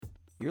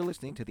You're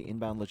listening to the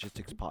Inbound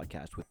Logistics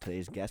Podcast with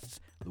today's guests,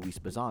 Luis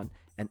Bazan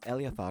and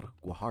Eleazar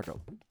Guajardo.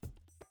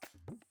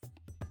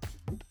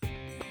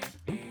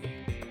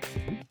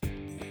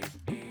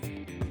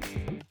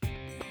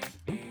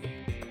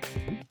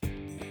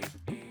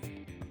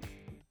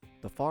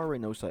 The FAR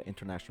Reynosa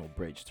International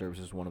Bridge serves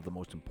as one of the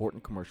most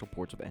important commercial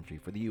ports of entry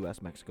for the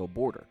U.S.-Mexico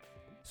border.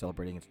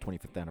 Celebrating its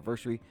 25th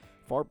anniversary,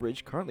 FAR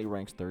Bridge currently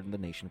ranks third in the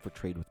nation for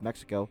trade with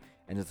Mexico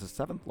and is the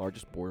seventh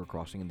largest border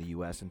crossing in the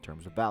U.S. in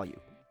terms of value.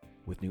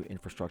 With new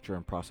infrastructure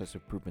and process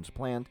improvements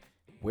planned,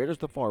 where does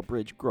the FAR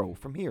Bridge grow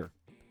from here?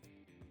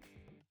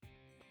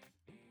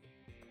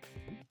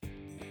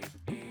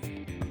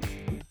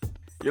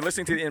 You're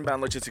listening to the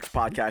Inbound Logistics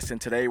Podcast, and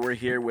today we're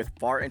here with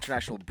FAR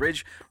International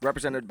Bridge,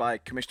 represented by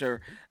Commissioner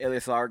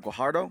Eleazar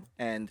Guajardo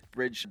and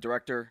Bridge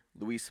Director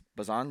Luis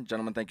Bazan.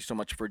 Gentlemen, thank you so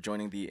much for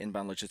joining the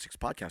Inbound Logistics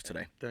Podcast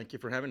today. Thank you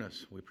for having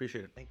us. We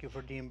appreciate it. Thank you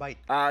for the invite.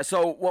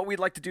 So what we'd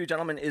like to do,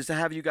 gentlemen, is to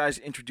have you guys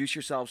introduce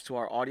yourselves to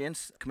our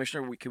audience.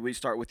 Commissioner, could we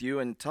start with you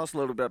and tell us a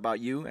little bit about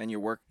you and your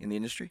work in the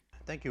industry?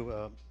 Thank you.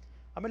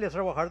 I'm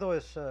Eleazar Guajardo,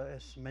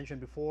 as mentioned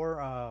before.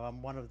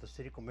 I'm one of the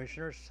city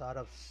commissioners out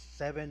of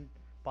 7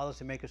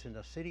 policymakers in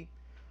the city.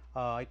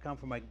 I come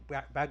from my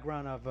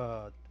background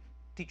of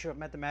teacher of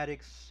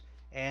mathematics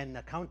and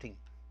accounting.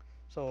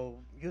 So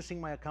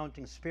using my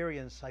accounting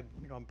experience,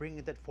 I'm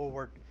bringing that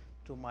forward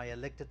to my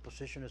elected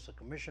position as a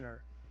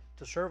commissioner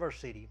to serve our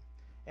city.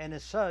 And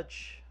as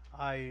such,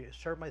 I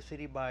serve my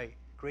city by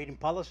creating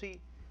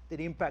policy that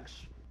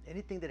impacts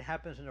anything that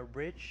happens in our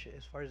bridge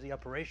as far as the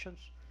operations.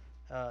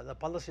 The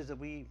policies that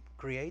we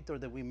create or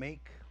that we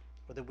make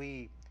or that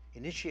we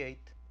initiate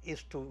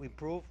is to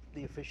improve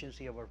the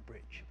efficiency of our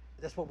bridge.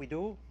 That's what we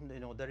do.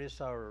 That is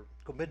our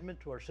commitment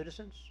to our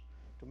citizens,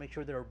 to make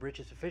sure that our bridge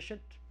is efficient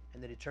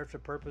and that it serves a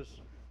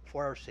purpose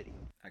for our city.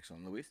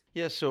 Excellent. Luis?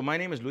 Yes, so my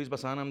name is Luis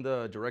Bazan. I'm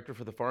the director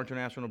for the FAR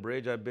International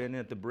Bridge. I've been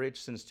at the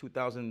bridge since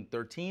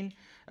 2013,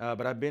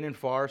 but I've been in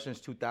FAR since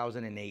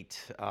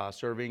 2008,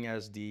 serving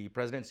as the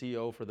president and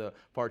CEO for the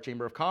FAR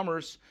Chamber of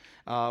Commerce,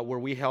 where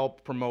we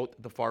help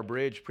promote the FAR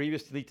Bridge.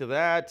 Previously to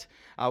that,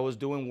 I was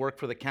doing work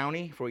for the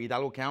county, for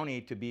Hidalgo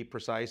County to be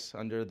precise,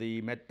 under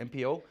the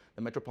MPO,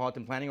 the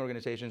Metropolitan Planning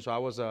Organization. So I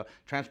was a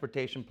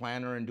transportation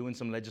planner and doing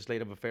some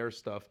legislative affairs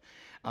stuff.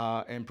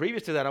 And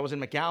previous to that, I was in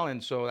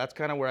McAllen, so that's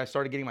kind of where I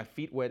started getting my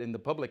feet wet in the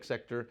public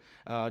sector,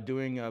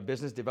 doing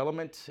business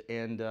development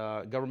and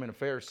government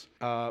affairs.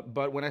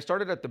 But when I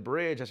started at the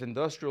bridge as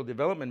industrial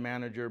development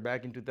manager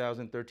back in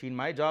 2013,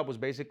 my job was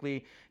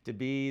basically to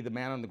be the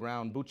man on the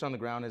ground, boots on the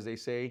ground, as they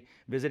say,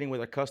 visiting with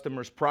our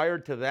customers. Prior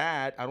to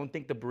that, I don't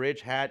think the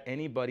bridge had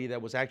anybody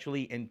that was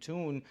actually in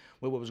tune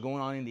with what was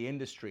going on in the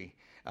industry.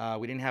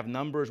 We didn't have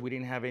numbers. We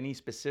didn't have any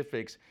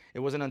specifics. It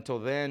wasn't until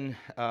then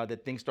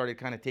that things started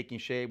kind of taking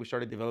shape. We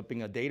started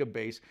developing a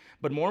database.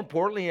 But more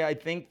importantly, I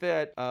think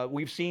that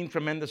we've seen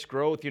tremendous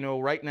growth.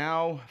 Right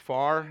now,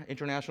 FAR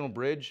International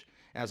Bridge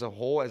as a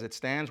whole, as it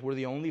stands, we're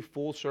the only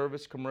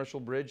full-service commercial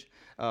bridge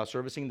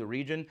servicing the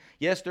region.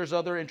 Yes, there's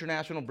other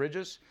international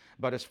bridges,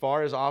 but as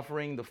far as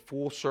offering the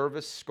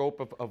full-service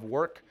scope of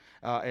work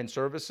and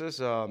services,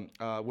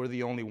 we're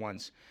the only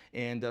ones.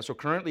 And so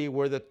currently,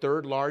 we're the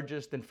third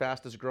largest and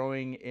fastest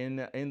growing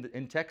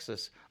in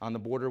Texas, on the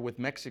border with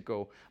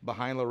Mexico,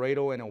 behind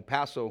Laredo and El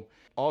Paso.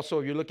 Also,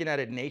 if you're looking at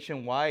it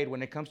nationwide,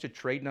 when it comes to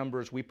trade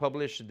numbers, we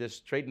publish this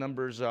trade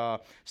numbers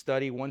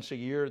study once a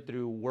year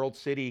through World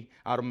City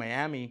out of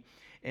Miami.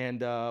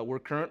 And we're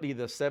currently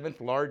the 7th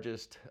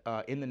largest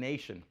in the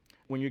nation.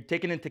 When you're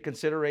taking into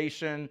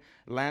consideration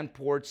land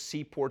ports,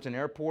 seaports, and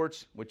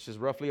airports, which is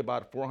roughly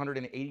about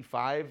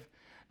 485,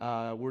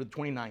 we're the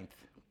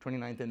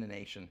 29th in the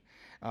nation.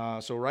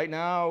 So right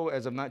now,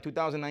 as of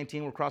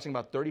 2019, we're crossing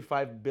about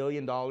 $35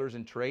 billion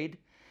in trade.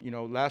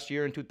 Last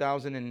year in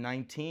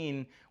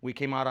 2019, we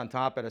came out on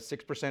top at a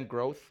 6%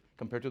 growth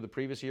compared to the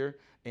previous year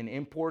in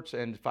imports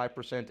and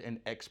 5% in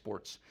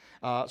exports.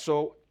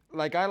 So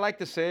like I like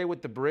to say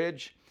with the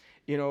bridge,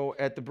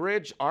 at the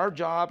bridge, our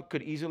job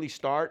could easily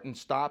start and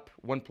stop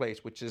one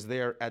place, which is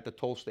there at the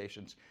toll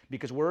stations,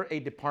 because we're a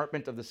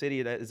department of the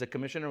city that, as the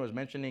commissioner was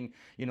mentioning,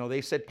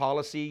 they set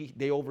policy,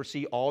 they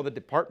oversee all the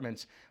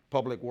departments,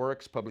 public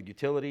works, public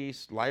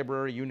utilities,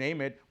 library, you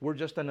name it. We're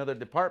just another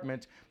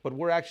department, but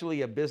we're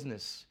actually a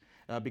business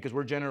because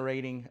we're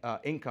generating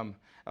income,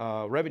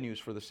 revenues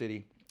for the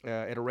city.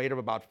 At a rate of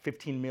about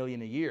 15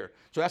 million a year.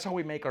 So that's how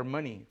we make our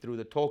money, through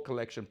the toll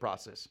collection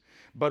process.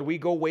 But we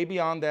go way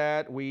beyond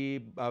that.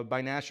 We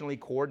binationally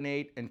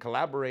coordinate and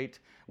collaborate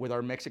with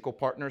our Mexico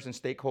partners and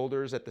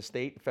stakeholders at the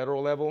state and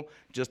federal level,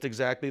 just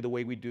exactly the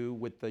way we do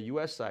with the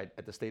U.S. side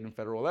at the state and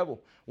federal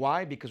level.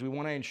 Why? Because we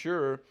want to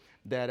ensure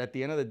that at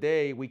the end of the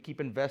day, we keep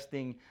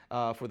investing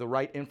for the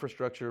right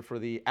infrastructure, for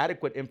the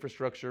adequate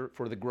infrastructure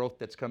for the growth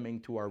that's coming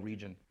to our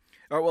region.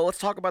 All right, well, let's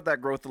talk about that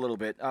growth a little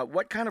bit.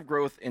 What kind of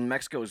growth in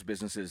Mexico's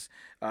businesses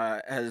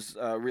has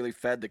really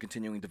fed the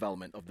continuing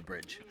development of the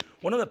bridge?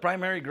 One of the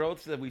primary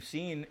growths that we've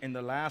seen in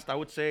the last, I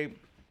would say,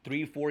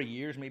 3-4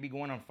 years, maybe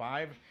going on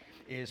 5,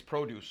 is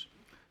produce.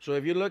 So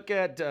if you look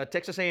at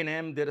Texas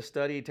A&M did a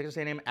study, Texas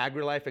A&M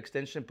AgriLife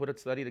Extension put a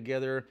study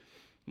together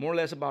more or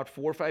less about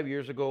 4 or 5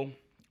 years ago,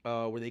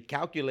 where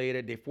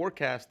they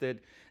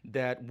forecasted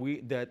that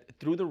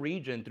through the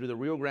region, through the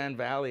Rio Grande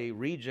Valley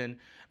region,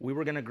 we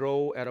were going to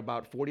grow at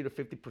about 40 to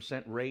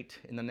 50% rate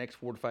in the next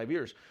 4 to 5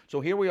 years. So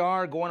here we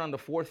are going on the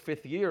fourth,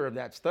 fifth year of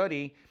that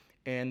study,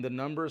 and the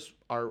numbers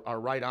are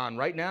right on.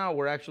 Right now,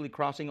 we're actually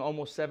crossing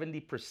almost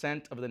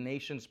 70% of the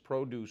nation's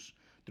produce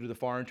through the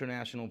Pharr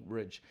International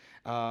Bridge.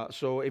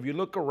 So if you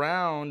look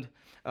around,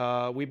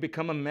 we've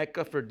become a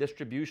mecca for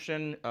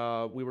distribution.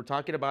 We were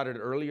talking about it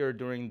earlier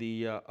during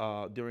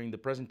the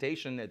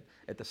presentation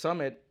at the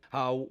summit,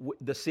 how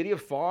the city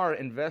of Pharr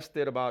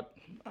invested about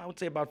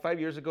 5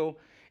 years ago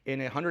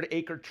in a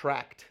 100-acre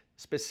tract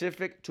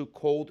specific to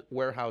cold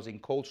warehousing,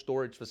 cold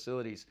storage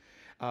facilities.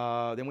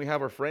 Then we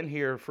have our friend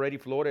here, Freddie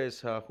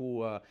Flores,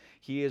 who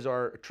he is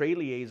our trade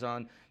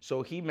liaison.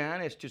 So he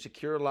managed to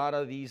secure a lot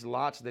of these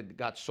lots that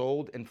got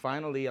sold. And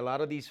finally, a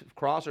lot of these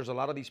crossers, a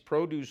lot of these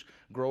produce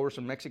growers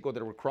from Mexico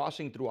that were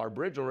crossing through our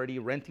bridge already,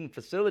 renting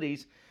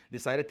facilities,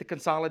 decided to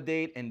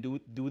consolidate and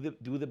do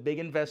the big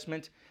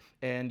investment.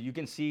 And you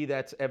can see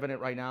that's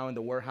evident right now in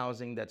the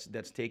warehousing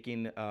that's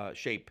taking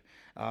shape.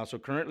 So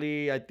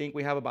currently, I think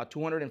we have about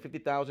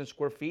 250,000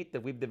 square feet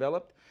that we've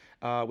developed.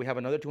 We have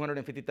another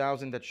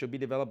 250,000 that should be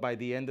developed by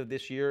the end of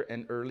this year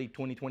and early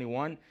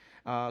 2021.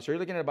 So you're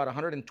looking at about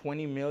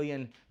 $120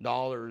 million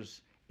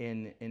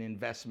in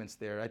investments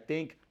there. I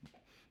think,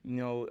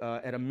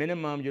 at a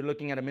minimum, you're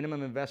looking at a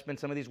minimum investment.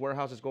 Some of these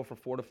warehouses go for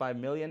 4 to 5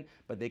 million,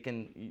 but they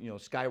can,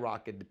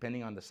 skyrocket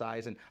depending on the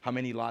size and how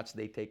many lots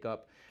they take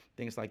up,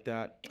 things like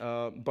that.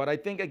 But I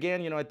think,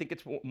 again, I think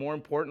it's more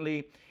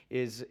importantly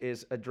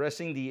is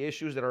addressing the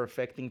issues that are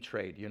affecting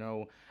trade.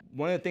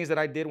 One of the things that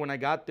I did when I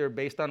got there,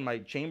 based on my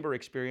chamber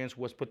experience,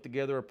 was put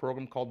together a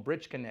program called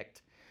Bridge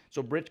Connect.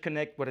 So Bridge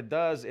Connect, what it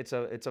does, it's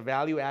a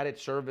value-added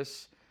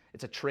service.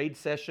 It's a trade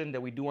session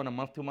that we do on a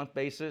month-to-month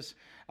basis.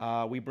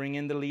 We bring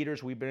in the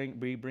leaders, we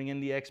bring in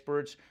the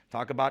experts,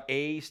 talk about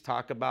ACE,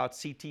 talk about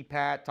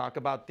CTPAT, talk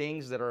about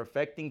things that are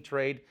affecting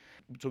trade,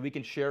 so we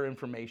can share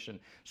information.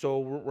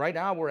 So right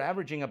now we're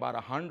averaging about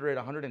 100,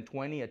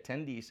 120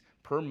 attendees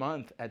per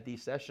month at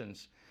these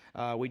sessions.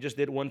 We just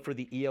did one for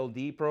the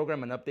ELD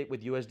program, an update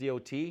with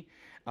USDOT,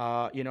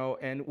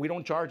 and we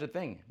don't charge a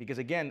thing because,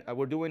 again,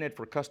 we're doing it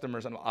for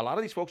customers. And a lot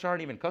of these folks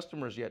aren't even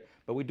customers yet,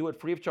 but we do it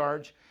free of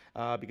charge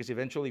because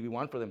eventually we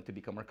want for them to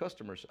become our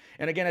customers.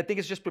 And again, I think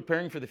it's just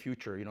preparing for the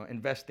future,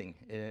 investing,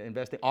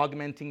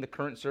 augmenting the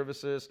current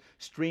services,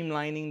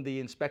 streamlining the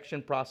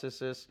inspection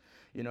processes.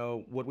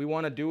 What we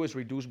want to do is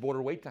reduce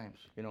border wait times,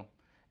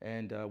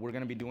 and we're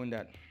going to be doing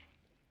that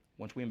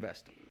once we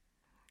invest.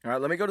 All right,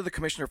 let me go to the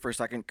commissioner for a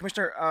second.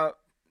 Commissioner,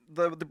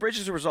 the bridge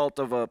is a result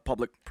of a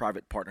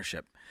public-private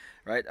partnership,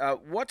 right?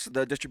 What's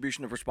the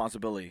distribution of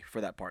responsibility for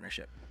that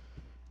partnership?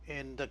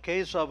 In the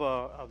case of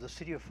the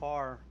city of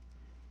Pharr,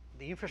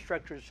 the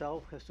infrastructure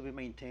itself has to be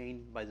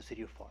maintained by the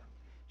city of Pharr.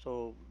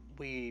 So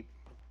we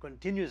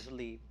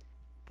continuously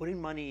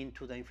putting money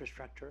into the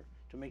infrastructure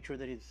to make sure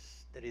that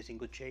it's in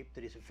good shape,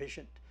 that it's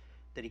efficient,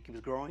 that it keeps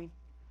growing.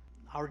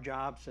 Our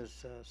jobs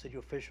as city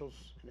officials,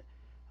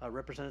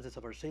 representatives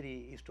of our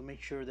city, is to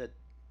make sure that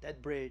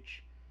that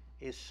bridge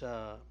is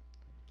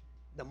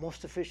the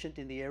most efficient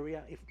in the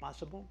area, if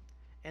possible,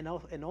 and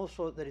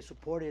also that is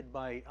supported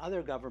by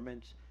other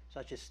governments,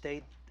 such as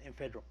state and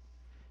federal.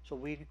 So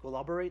we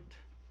collaborate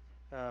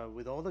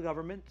with all the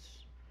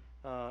governments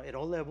at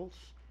all levels,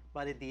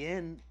 but at the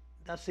end,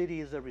 that city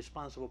is the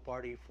responsible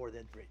party for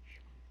that bridge.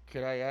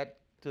 Could I add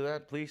to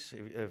that, please,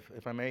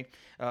 if I may?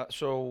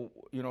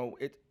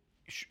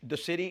 The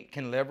city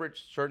can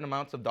leverage certain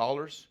amounts of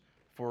dollars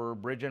for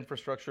bridge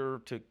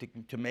infrastructure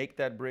to make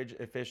that bridge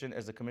efficient,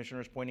 as the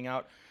commissioner is pointing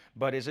out.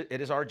 But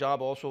it is our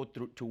job also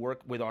to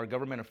work with our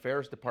government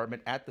affairs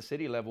department at the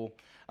city level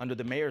under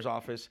the mayor's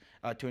office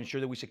to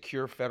ensure that we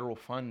secure federal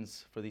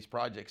funds for these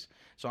projects.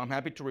 So I'm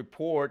happy to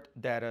report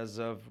that as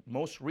of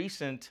most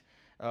recent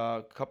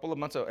couple of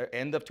months,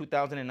 end of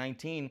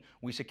 2019,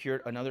 we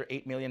secured another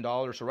 $8 million.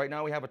 So right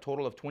now we have a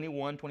total of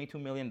 $22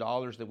 million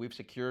that we've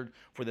secured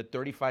for the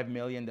 $35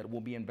 million that we'll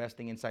be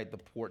investing inside the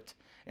port.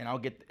 And I'll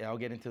get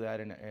into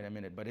that in a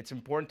minute. But it's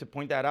important to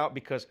point that out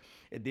because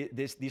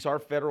these are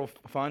federal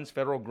funds,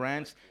 federal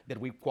grants that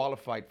we've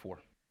qualified for.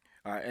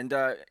 All right, and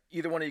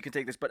either one of you can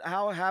take this, but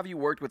how have you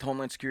worked with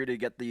Homeland Security to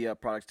get the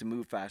products to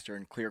move faster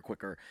and clear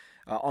quicker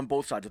on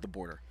both sides of the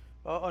border?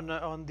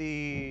 On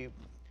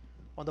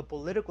the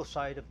political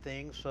side of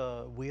things,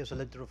 we as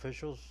elected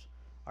officials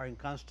are in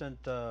constant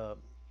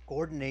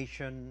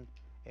coordination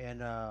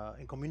and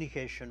in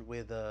communication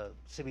with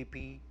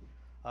CBP,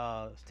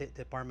 State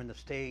Department of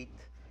State,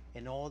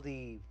 and all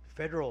the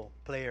federal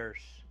players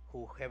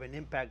who have an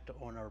impact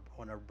on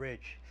our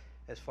bridge,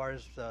 as far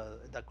as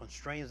the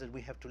constraints that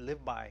we have to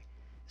live by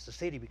as a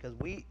city, because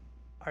we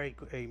are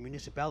a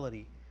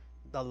municipality.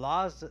 The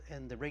laws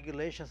and the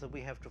regulations that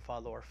we have to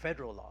follow are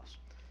federal laws.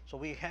 So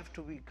we have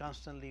to be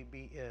constantly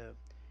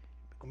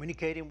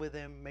communicating with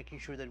them, making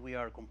sure that we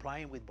are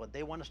complying with what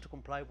they want us to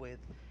comply with,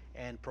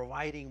 and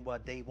providing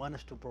what they want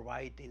us to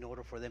provide in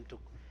order for them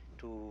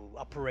to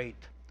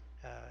operate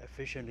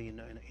efficiently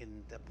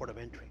in the port of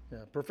entry. Yeah,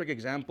 perfect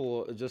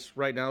example. Just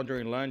right now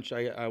during lunch,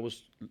 I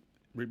was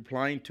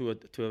replying to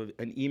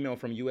an email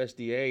from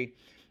USDA.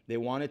 They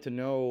wanted to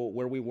know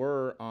where we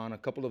were on a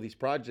couple of these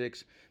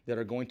projects that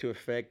are going to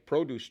affect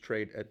produce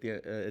trade at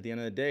the end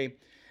of the day.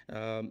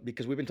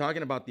 Because we've been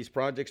talking about these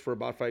projects for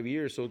about 5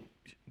 years. So,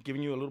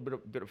 giving you a little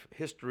bit of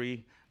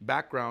history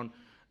background,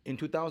 in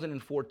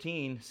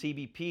 2014,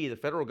 CBP, the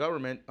federal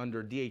government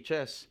under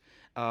DHS,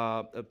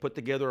 put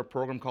together a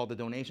program called the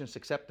Donations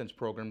Acceptance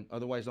Program,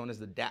 otherwise known as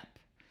the DAP.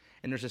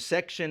 And there's a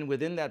section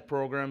within that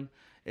program,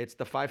 it's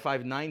the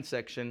 559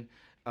 section,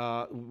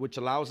 which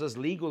allows us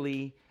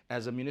legally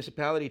as a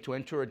municipality to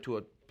enter into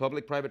a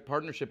public-private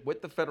partnership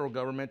with the federal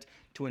government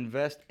to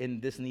invest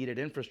in this needed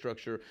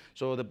infrastructure.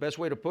 So the best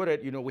way to put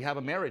it, we have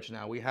a marriage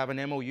now. We have an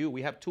MOU.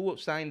 We have 2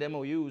 signed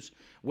MOUs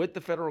with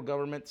the federal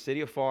government,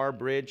 City of FAR,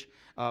 Bridge,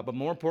 but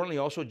more importantly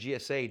also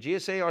GSA.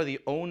 GSA are the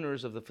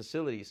owners of the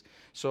facilities.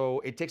 So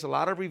it takes a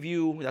lot of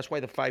review. That's why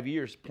the 5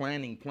 years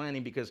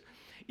planning, because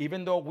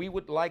even though we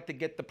would like to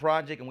get the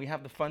project and we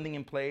have the funding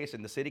in place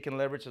and the city can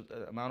leverage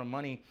the amount of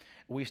money,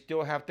 we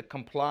still have to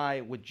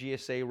comply with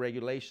GSA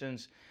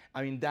regulations.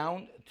 I mean,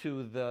 down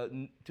to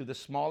the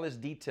smallest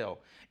detail.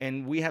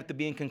 And we have to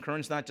be in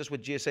concurrence not just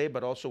with GSA,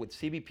 but also with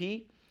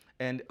CBP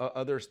and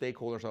other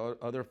stakeholders,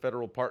 other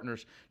federal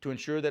partners, to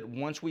ensure that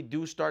once we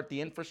do start the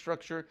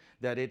infrastructure,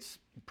 that it's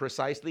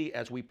precisely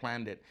as we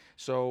planned it.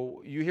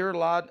 So you hear a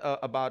lot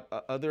about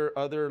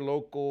other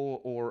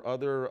local or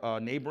other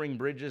neighboring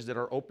bridges that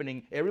are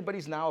opening.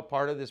 Everybody's now a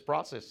part of this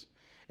process.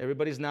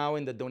 Everybody's now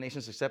in the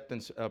donations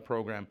acceptance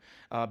program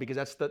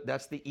because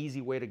that's the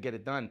easy way to get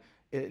it done.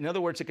 In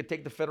other words, it could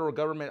take the federal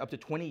government up to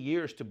 20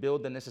 years to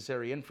build the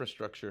necessary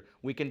infrastructure.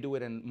 We can do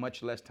it in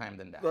much less time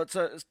than that. Let's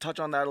touch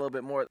on that a little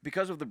bit more.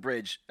 Because of the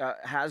bridge,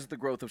 has the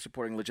growth of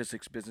supporting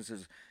logistics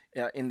businesses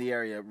in the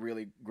area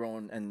really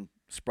grown and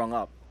sprung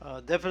up?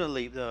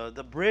 Definitely.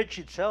 The bridge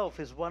itself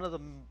is one of the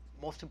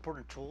most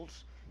important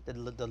tools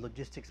that the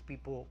logistics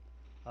people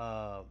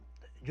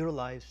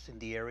utilize in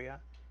the area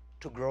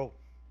to grow.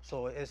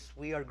 So as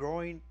we are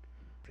growing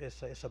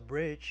as a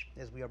bridge,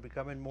 as we are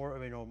becoming more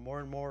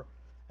and more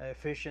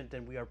efficient,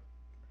 and we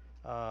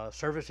are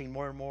servicing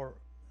more and more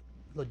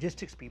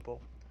logistics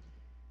people,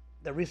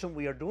 the reason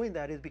we are doing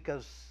that is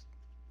because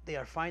they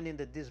are finding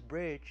that this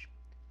bridge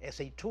as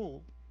a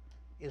tool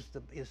is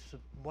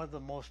one of the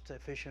most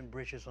efficient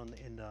bridges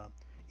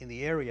in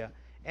the area,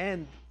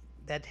 and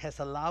that has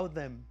allowed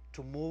them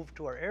to move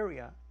to our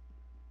area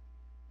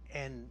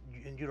and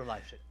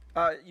utilize it.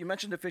 You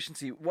mentioned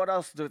efficiency. What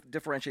else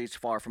differentiates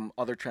FAR from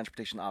other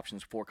transportation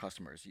options for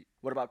customers?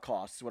 What about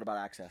costs? What about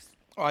access?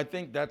 Oh, I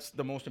think that's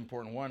the most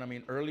important one. I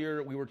mean,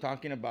 earlier we were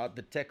talking about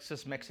the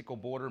Texas-Mexico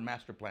border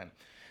master plan.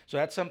 So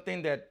that's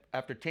something that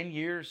after 10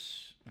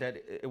 years that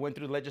it went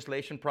through the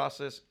legislation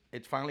process,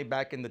 it's finally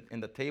back in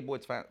the table.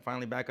 It's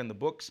finally back on the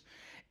books.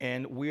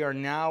 And we are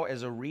now,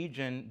 as a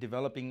region,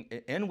 developing,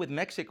 and with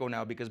Mexico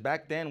now, because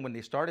back then when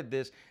they started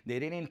this, they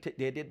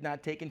did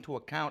not take into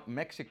account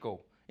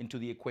Mexico into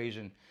the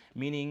equation,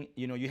 meaning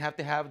you have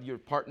to have your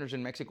partners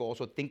in Mexico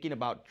also thinking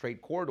about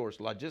trade corridors,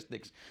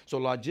 logistics. So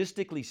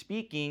logistically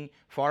speaking,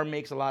 FAR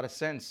makes a lot of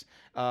sense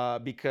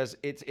because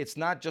it's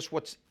not just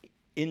what's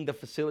in the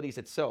facilities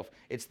itself.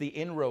 It's the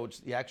inroads,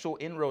 the actual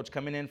inroads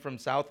coming in from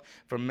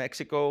from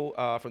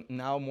Mexico, from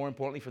now more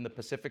importantly from the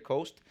Pacific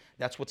coast.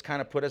 That's what's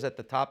kind of put us at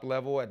the top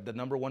level, at the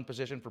 #1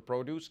 position for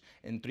produce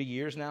in 3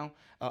 years now,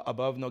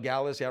 above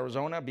Nogales,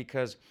 Arizona,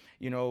 because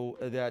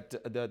that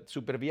the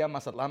Supervia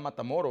Mazatlan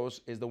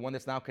Matamoros is the one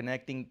that's now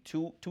connecting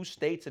two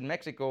states in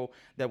Mexico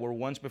that were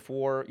once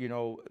before,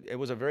 it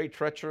was a very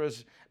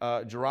treacherous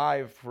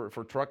drive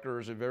for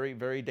truckers, very,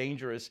 very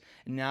dangerous.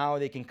 Now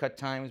they can cut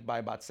times by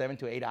about 7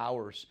 to 8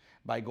 hours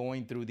by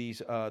going through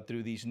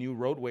these new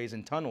roadways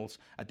and tunnels.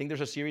 I think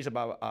there's a series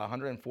about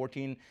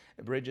 114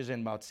 bridges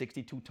and about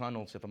 62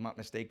 tunnels, if I'm not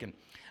mistaken.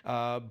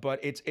 But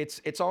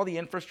it's all the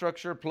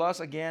infrastructure plus,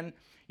 again,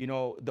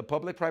 the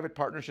public-private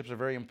partnerships are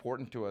very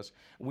important to us.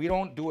 We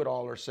don't do it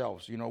all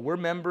ourselves. We're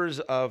members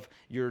of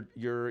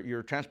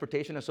your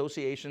transportation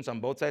associations on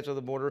both sides of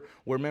the border.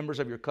 We're members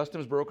of your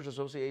customs brokers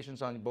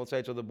associations on both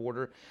sides of the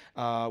border.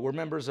 We're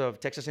members of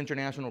Texas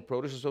International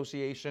Produce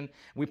Association.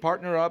 We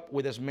partner up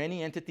with as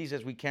many entities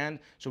as we can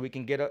so we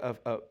can get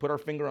put our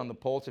finger on the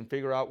pulse and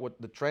figure out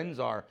what the trends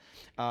are,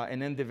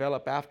 and then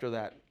develop after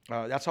that.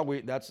 That's how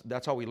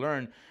we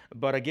learn.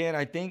 But again,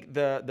 I think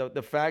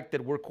the fact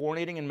that we're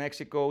coordinating in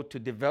Mexico to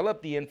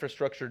develop the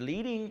infrastructure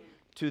leading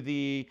to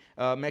the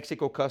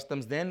Mexico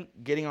customs, then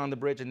getting on the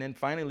bridge, and then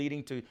finally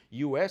leading to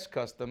U.S.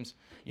 customs,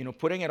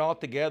 putting it all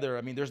together.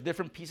 I mean, there's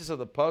different pieces of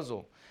the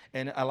puzzle.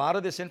 And a lot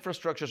of this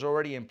infrastructure is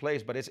already in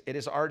place, but it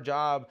is our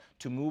job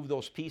to move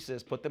those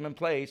pieces, put them in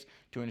place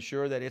to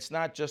ensure that it's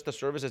not just the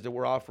services that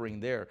we're offering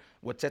there.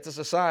 What sets us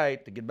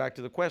aside, to get back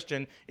to the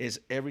question,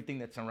 is everything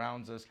that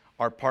surrounds us,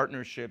 our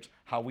partnerships,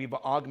 how we've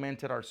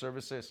augmented our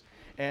services.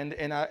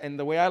 And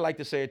the way I like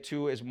to say it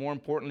too is, more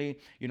importantly,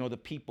 the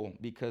people,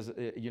 because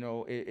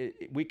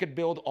we could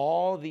build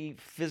all the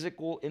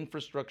physical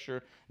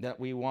infrastructure that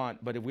we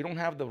want, but if we don't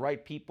have the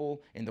right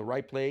people in the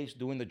right place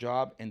doing the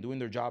job and doing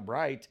their job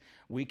right,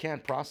 we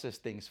can't process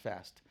things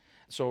fast.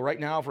 So right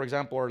now, for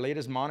example, our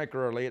latest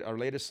moniker, our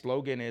latest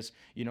slogan is,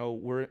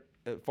 we're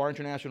FAR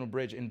International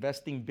Bridge,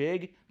 investing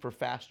big for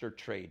faster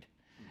trade,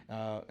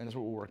 and that's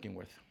what we're working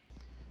with.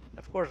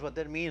 Of course, what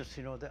that means,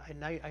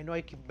 I know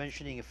I keep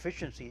mentioning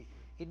efficiency.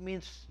 It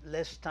means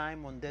less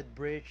time on that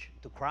bridge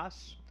to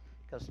cross,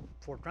 because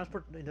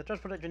in the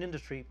transportation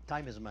industry,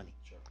 time is money.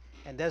 Sure.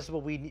 And that's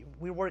what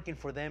we're working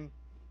for them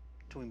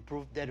to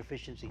improve that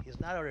efficiency. It's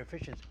not our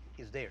efficiency,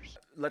 it's theirs.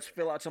 Let's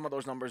fill out some of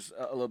those numbers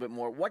a little bit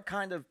more. What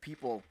kind of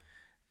people,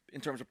 in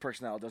terms of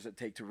personnel, does it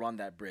take to run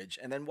that bridge?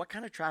 And then what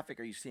kind of traffic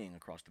are you seeing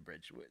across the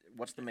bridge?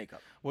 What's the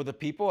makeup? Well, the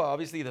people,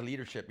 obviously the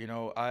leadership.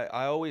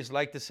 I always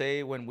like to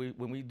say, when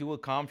we do a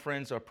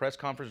conference or a press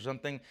conference or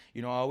something,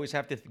 I always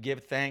have to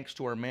give thanks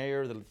to our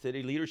mayor, the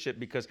city leadership,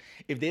 because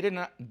if they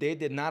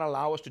did not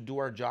allow us to do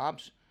our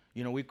jobs,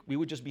 we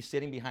would just be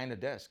sitting behind a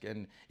desk.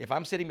 And if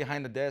I'm sitting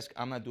behind the desk,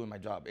 I'm not doing my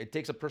job. It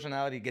takes a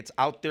personality that gets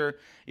out there.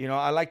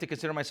 I like to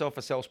consider myself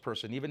a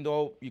salesperson, even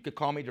though you could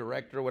call me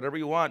director or whatever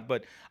you want,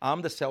 but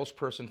I'm the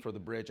salesperson for the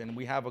bridge, and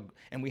we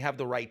have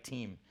the right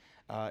team.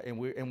 And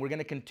we're going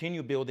to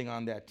continue building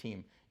on that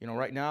team.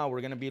 Right now we're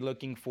going to be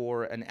looking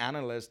for an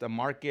analyst, a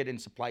market and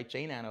supply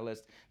chain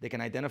analyst that can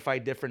identify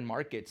different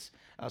markets,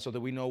 so that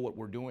we know what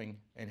we're doing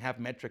and have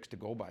metrics to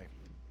go by.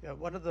 Yeah,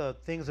 one of the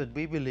things that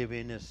we believe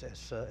in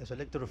as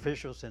elected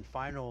officials and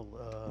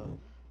final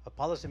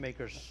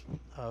policymakers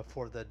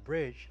for that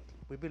bridge,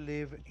 we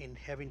believe in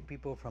having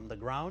people from the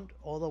ground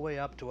all the way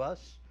up to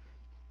us,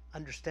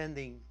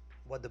 understanding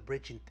what the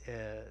bridge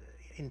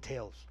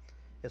entails,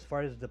 as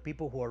far as the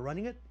people who are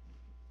running it,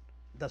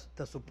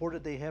 the support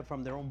that they have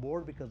from their own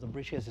board, because the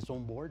bridge has its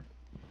own board,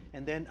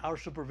 and then our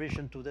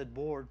supervision to that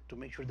board to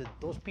make sure that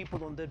those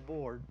people on that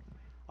board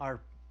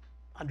are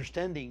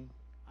understanding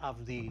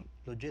of the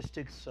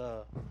logistics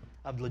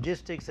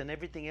and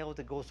everything else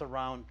that goes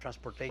around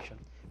transportation,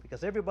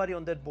 because everybody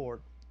on that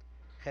board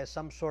has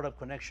some sort of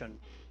connection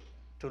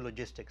to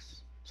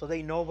logistics, so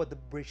they know what the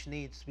bridge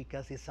needs,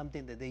 because it's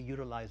something that they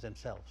utilize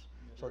themselves.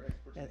 So,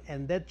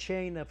 and that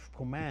chain of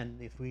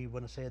command, if we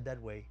want to say it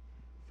that way,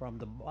 from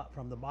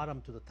the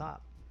bottom to the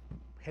top,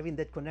 having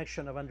that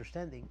connection of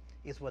understanding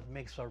is what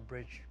makes our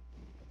bridge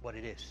what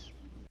it is.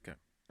 Okay.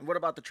 And what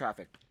about the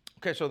traffic?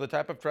 Okay, so the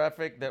type of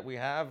traffic that we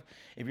have,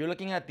 if you're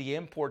looking at the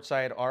import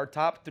side, our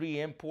top 3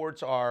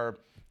 imports are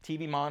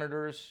TV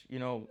monitors,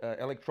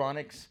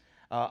 electronics,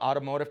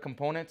 automotive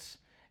components,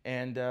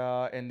 and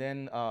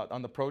then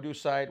on the produce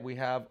side, we're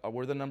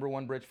the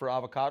 #1 bridge for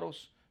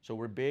avocados. So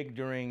we're big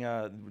during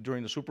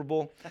the Super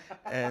Bowl,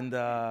 and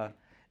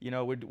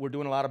we're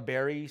doing a lot of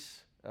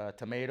berries,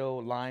 tomato,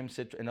 lime,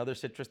 and other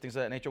citrus, things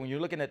of that nature. When you're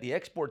looking at the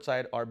export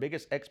side, our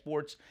biggest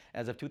exports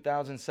as of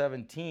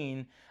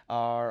 2017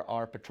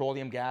 are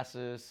petroleum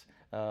gases,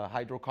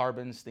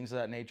 hydrocarbons, things of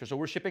that nature. So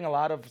we're shipping a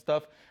lot of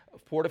stuff.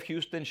 Port of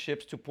Houston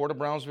ships to Port of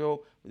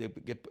Brownsville.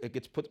 It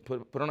gets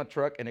put on a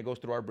truck, and it goes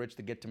through our bridge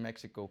to get to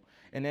Mexico.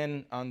 And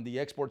then on the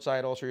export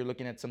side, also, you're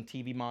looking at some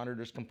TV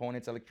monitors,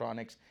 components,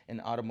 electronics, and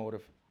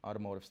automotive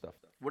stuff.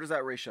 What is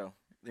that ratio,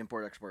 the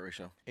import-export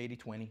ratio?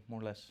 80-20,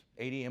 more or less.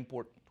 80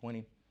 import,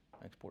 20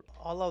 export.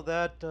 All of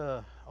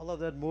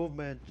that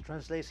movement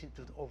translates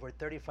into over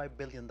 $35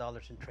 billion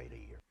in trade a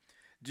year.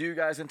 Do you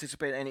guys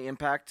anticipate any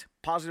impact,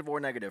 positive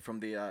or negative, from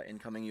the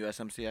incoming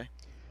USMCA?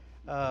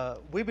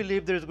 We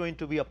believe there's going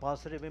to be a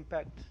positive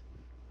impact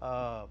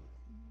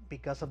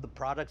because of the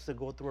products that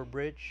go through our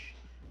bridge.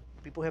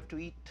 People have to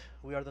eat.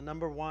 We are the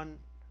 #1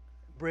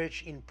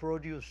 bridge in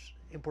produce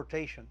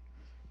importation.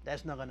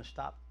 That's not going to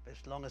stop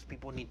as long as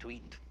people need to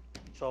eat.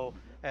 So,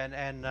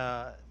 and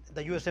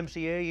the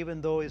USMCA,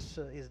 even though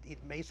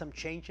it made some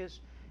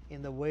changes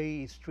in the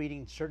way it's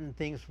treating certain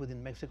things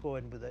within Mexico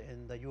and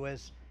in the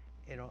U.S.,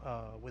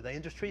 with the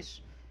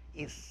industries,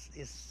 it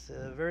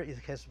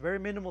has very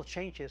minimal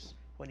changes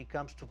when it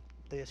comes to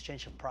the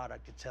exchange of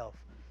product itself.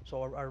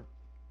 So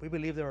we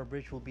believe that our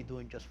bridge will be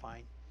doing just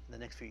fine in the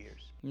next few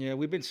years. Yeah,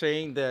 we've been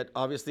saying that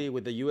obviously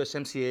with the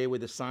USMCA,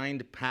 with the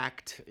signed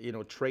pact,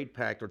 trade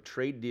pact or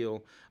trade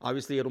deal,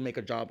 obviously it'll make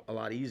a job a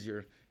lot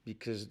easier,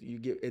 because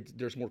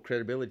there's more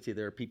credibility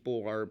there.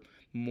 People are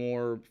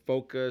more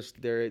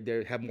focused.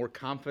 They have more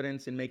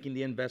confidence in making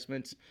the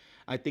investments.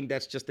 I think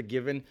that's just a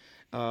given.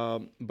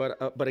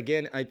 But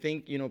again, I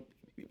think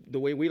the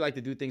way we like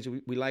to do things,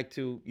 we like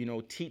to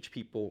teach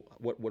people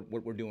what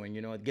we're doing.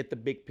 Get the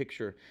big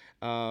picture,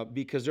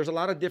 because there's a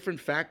lot of different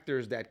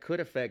factors that could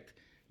affect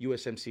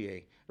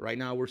USMCA. Right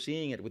now, we're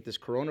seeing it with this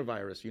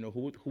coronavirus.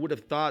 Who would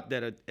have thought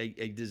that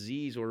a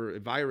disease or a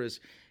virus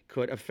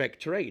could affect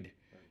trade?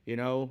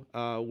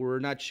 We're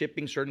not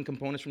shipping certain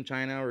components from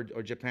China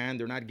or Japan.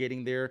 They're not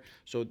getting there.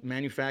 So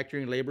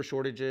manufacturing, labor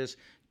shortages,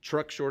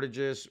 truck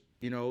shortages,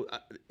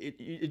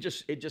 it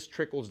just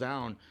trickles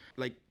down.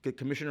 Like the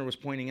commissioner was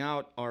pointing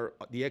out,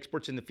 the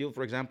experts in the field,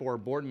 for example, our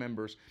board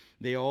members,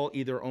 they all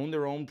either own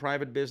their own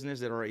private business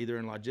that are either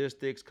in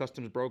logistics,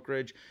 customs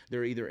brokerage,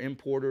 they're either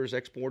importers,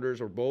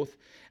 exporters, or both,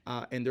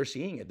 and they're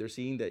seeing it. They're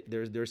seeing that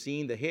they're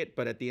seeing the hit.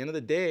 But at the end of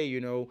the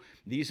day,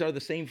 these are the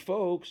same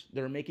folks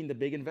that are making the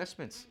big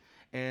investments.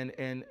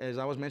 And as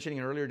I was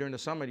mentioning earlier during the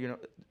summit,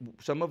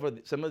 some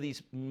of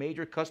these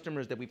major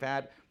customers that we've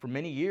had for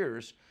many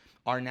years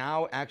are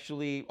now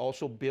actually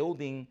also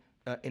building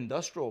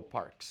industrial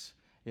parks.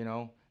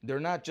 They're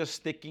not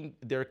just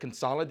they're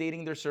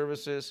consolidating their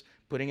services,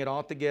 putting it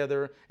all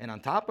together, and on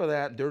top of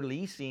that, they're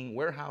leasing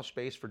warehouse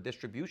space for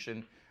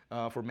distribution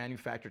for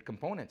manufactured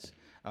components.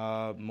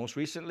 Most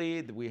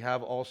recently, we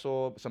have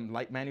also some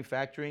light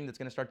manufacturing that's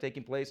going to start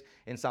taking place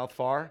in South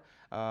FAR,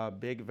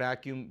 big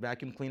vacuum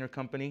cleaner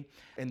company,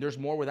 and there's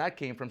more where that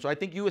came from. So I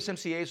think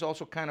USMCA is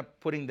also kind of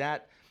putting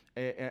that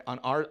on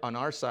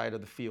our side of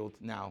the field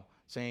now,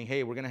 saying,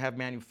 hey, we're going to have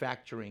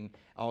manufacturing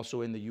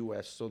also in the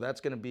U.S. So that's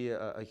going to be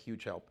a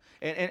huge help,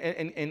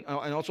 and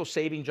also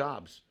saving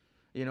jobs.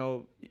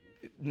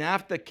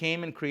 NAFTA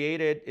came and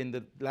created in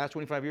the last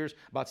 25 years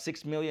about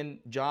 6 million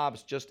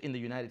jobs just in the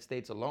United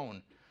States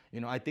alone.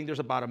 I think there's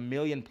about 1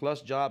 million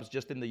plus jobs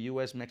just in the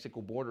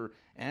U.S.-Mexico border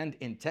and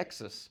in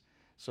Texas.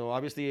 So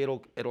obviously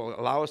it'll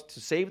allow us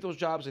to save those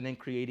jobs and then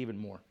create even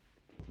more.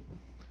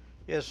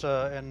 Yes,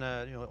 and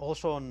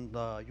also on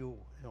the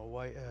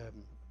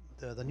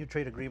new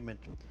trade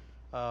agreement,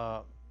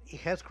 it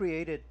has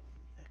created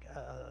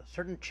a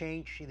certain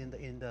change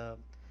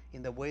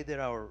in the way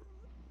that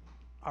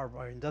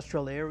our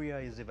industrial area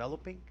is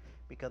developing,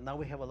 because now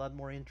we have a lot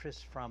more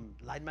interest from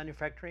light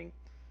manufacturing,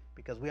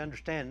 because we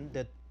understand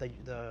that the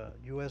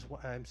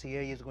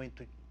USMCA is going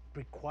to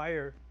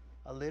require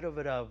a little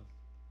bit of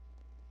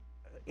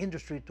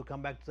industry to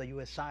come back to the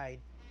U.S. side,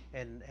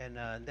 and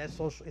that's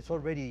also, it's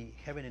already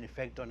having an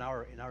effect on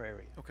in our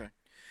area. Okay.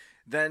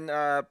 Then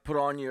put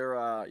on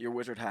your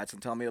wizard hats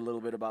and tell me a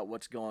little bit about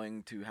what's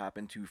going to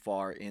happen to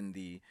FAR in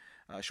the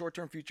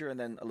short-term future, and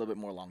then a little bit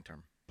more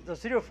long-term. The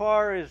city of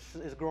FAR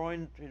is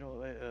growing, at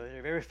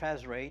a very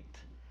fast rate.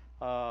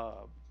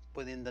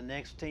 Within the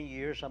next 10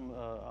 years, I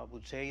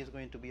would say it's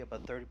going to be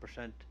about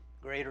 30%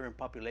 greater in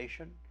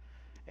population,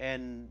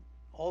 and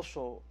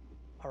also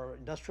our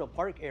industrial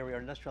park area,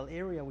 our industrial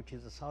area, which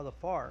is the south of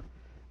FAR,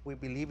 we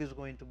believe is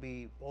going to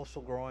be also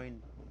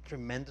growing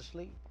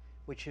tremendously,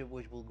 which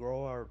will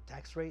grow our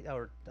tax rate,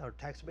 our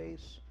tax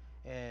base,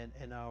 and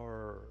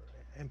our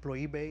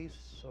employee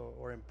base,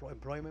 or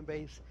employment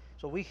base.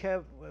 So we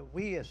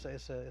as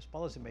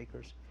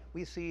policymakers,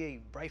 we see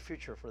a bright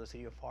future for the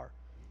city of FAR,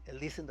 at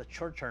least in the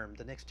short term,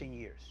 the next 10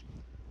 years.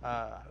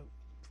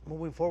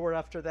 Moving forward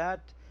after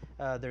that,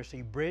 there's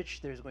a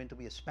bridge. There's going to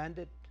be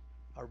expanded.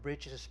 Our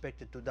bridge is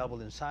expected to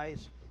double in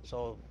size.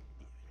 So,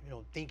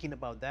 thinking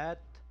about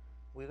that,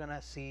 we're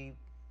gonna see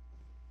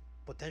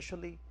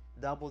potentially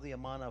double the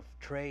amount of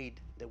trade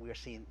that we are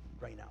seeing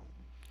right now.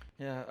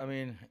 Yeah, I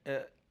mean,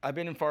 I've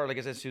been in FAR, like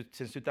I said,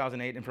 since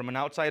 2008, and from an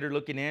outsider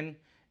looking in,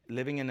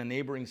 living in a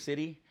neighboring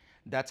city,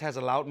 that has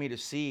allowed me to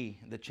see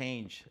the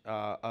change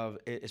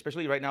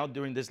especially right now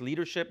during this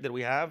leadership that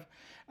we have.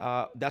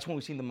 That's when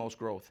we've seen the most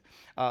growth.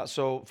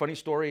 So funny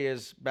story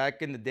is,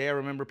 back in the day, I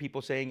remember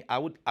people saying, I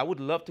would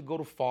love to go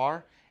to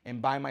FAR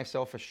and buy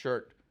myself a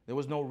shirt. There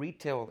was no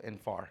retail in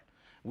FAR.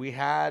 We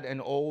had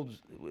an old,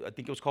 I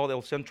think it was called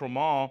El Centro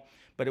Mall,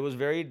 but it was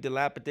very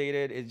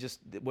dilapidated.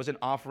 It wasn't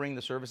offering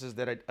the services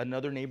that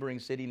another neighboring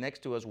city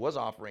next to us was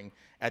offering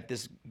at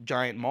this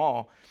giant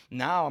mall.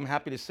 Now I'm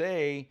happy to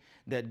say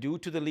that due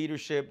to the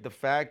leadership, the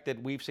fact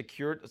that we've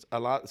secured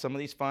some of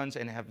these funds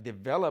and have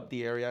developed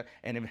the area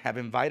and have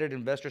invited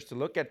investors to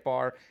look at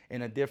FAR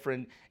in a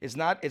different, it's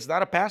not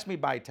a pass me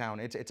by town.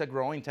 It's a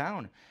growing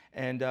town.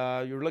 And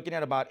you're looking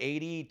at about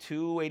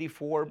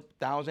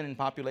 84,000 in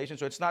population.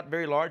 So it's not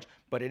very large,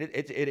 but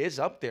it is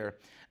up there.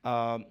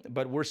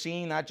 But we're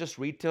seeing not just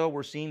retail,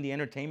 we're seeing the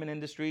entertainment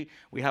industry.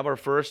 We have our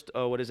first,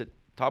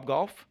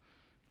 Topgolf,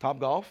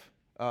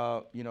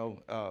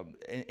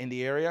 in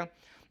the area.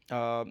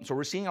 So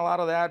we're seeing a lot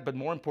of that, but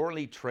more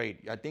importantly,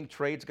 trade. I think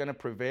trade's going to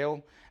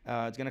prevail.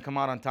 It's going to come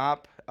out on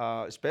top,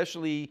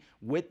 especially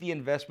with the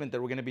investment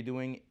that we're going to be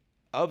doing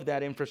of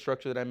that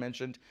infrastructure that I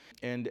mentioned,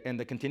 and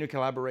the continued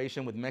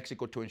collaboration with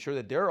Mexico to ensure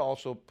that they're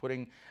also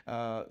putting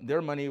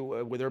their money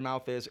where their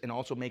mouth is, and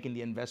also making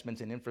the investments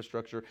in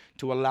infrastructure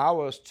to allow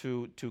us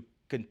to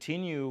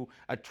continue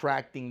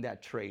attracting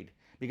that trade.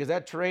 Because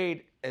that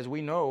trade, as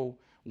we know,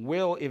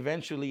 will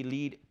eventually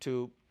lead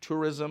to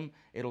tourism.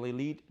 It'll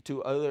lead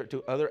to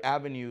other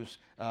avenues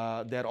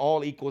that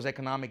all equals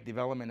economic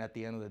development at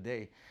the end of the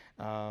day.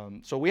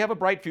 So we have a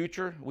bright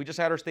future. We just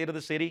had our State of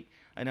the City,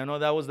 and I know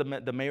that was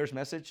the mayor's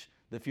message.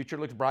 The future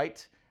looks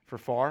bright for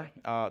FAR.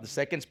 The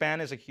second span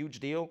is a huge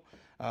deal.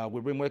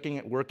 We've been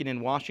working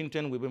in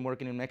Washington. We've been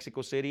working in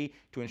Mexico City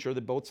to ensure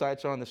that both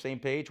sides are on the same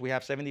page. We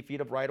have 70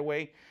 feet of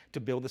right-of-way to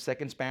build the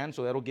second span,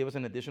 so that'll give us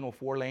an additional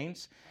 4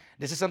 lanes.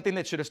 This is something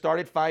that should have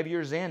started 25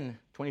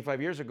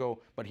 years ago,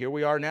 but here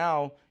we are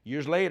now,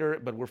 years later,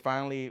 but we're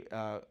finally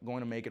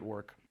going to make it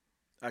work.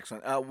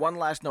 Excellent. One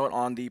last note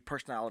on the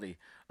personality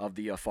of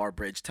the FAR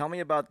Bridge. Tell me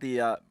about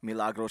the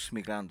Milagros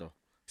Migrando.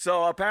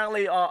 So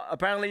apparently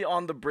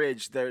on the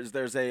bridge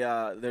there's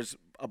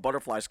a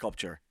butterfly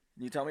sculpture.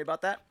 Can you tell me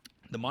about that?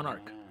 The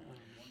monarch.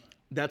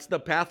 That's the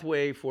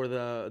pathway for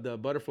the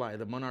butterfly,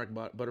 the monarch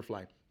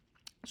butterfly.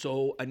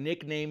 So a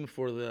nickname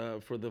for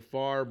the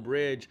FAR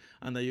Bridge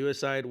on the U.S.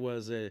 side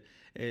was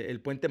El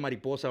Puente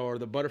Mariposa, or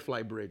the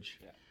Butterfly Bridge.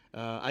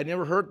 Yeah. I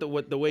never heard the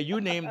way you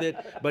named it,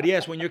 but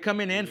yes, when you're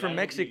coming in from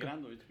Mexico,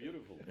 it's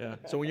beautiful. Yeah.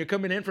 So when you're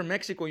coming in from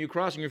Mexico and you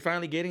cross and you're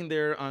finally getting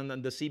there on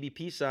the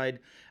CBP side,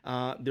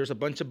 there's a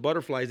bunch of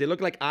butterflies. They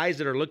look like eyes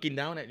that are looking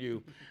down at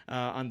you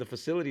on the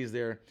facilities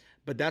there.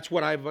 But that's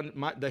what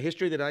the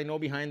history that I know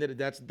behind it.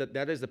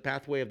 That is the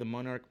pathway of the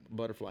monarch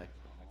butterfly.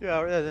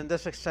 Yeah, and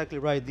that's exactly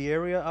right.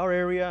 Our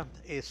area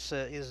is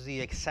the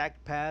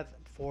exact path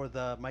for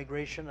the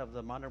migration of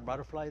the monarch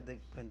butterfly.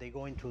 When they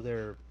go into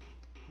their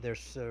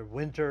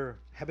winter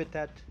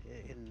habitat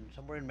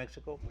somewhere in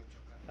Mexico,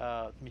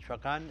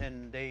 Michoacan,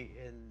 and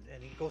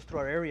it goes through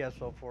our area.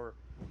 So for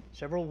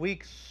several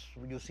weeks,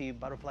 you see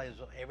butterflies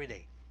every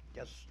day,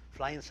 just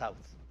flying south.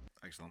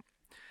 Excellent.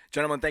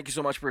 Gentlemen, thank you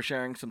so much for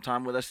sharing some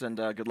time with us, and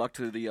good luck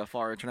to the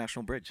FAR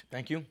International Bridge.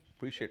 Thank you.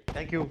 Appreciate it.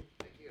 Thank you.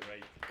 Thank you.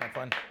 Right. Have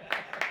fun.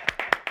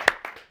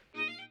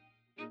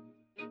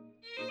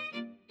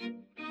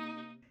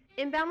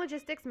 Inbound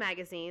Logistics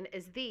Magazine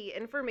is the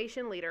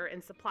information leader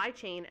in supply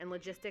chain and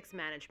logistics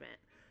management.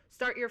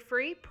 Start your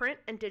free print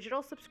and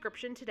digital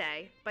subscription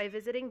today by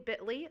visiting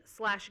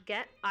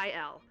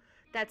bit.ly/getil.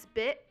 That's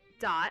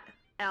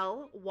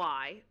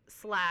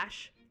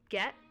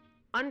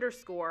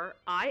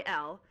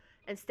bit.ly/get_IL,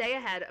 and stay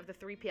ahead of the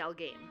 3PL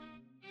game.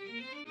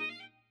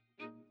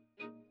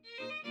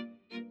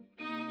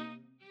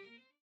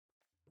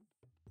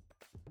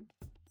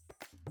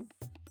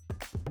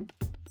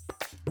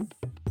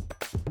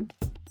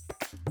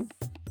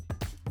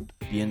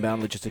 The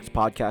Inbound Logistics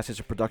Podcast is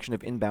a production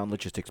of Inbound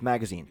Logistics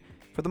Magazine.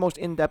 For the most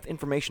in-depth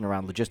information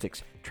around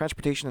logistics,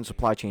 transportation, and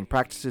supply chain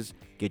practices,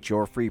 get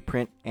your free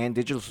print and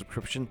digital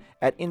subscription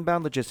at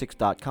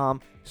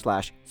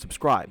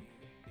inboundlogistics.com/subscribe.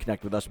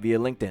 Connect with us via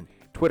LinkedIn,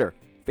 Twitter,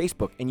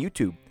 Facebook, and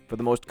YouTube for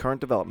the most current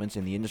developments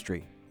in the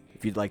industry.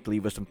 If you'd like to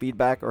leave us some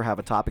feedback or have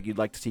a topic you'd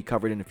like to see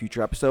covered in a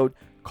future episode,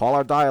 call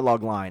our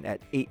dialogue line at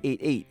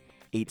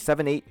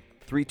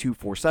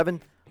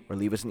 888-878-3247 or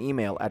leave us an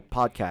email at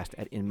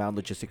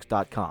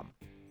podcast@inboundlogistics.com.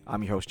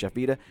 I'm your host, Jeff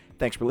Vita.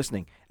 Thanks for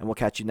listening, and we'll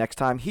catch you next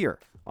time here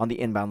on the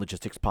Inbound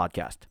Logistics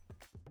Podcast.